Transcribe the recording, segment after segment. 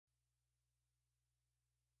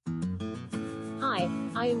Hi,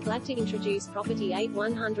 I am glad to introduce property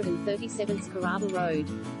 8137 Kurraba Road,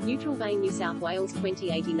 Neutral Bay, New South Wales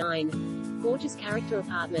 2089. Gorgeous character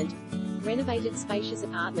apartment. Renovated spacious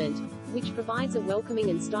apartment, which provides a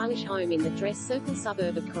welcoming and stylish home in the dress circle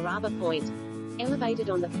suburb of Kurraba Point.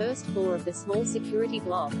 Elevated on the first floor of the small security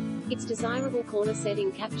block, its desirable corner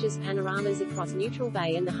setting captures panoramas across Neutral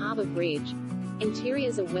Bay and the Harbour Bridge.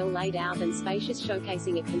 Interiors are well laid out and spacious,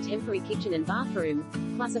 showcasing a contemporary kitchen and bathroom,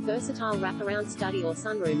 plus a versatile wraparound study or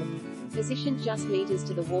sunroom. Positioned just meters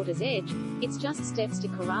to the water's edge, it's just steps to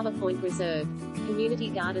Kurraba Point Reserve, community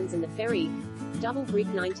gardens and the ferry. Double brick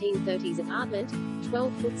 1930s apartment,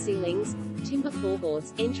 12-foot ceilings, timber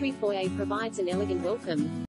floorboards. Entry foyer provides an elegant welcome.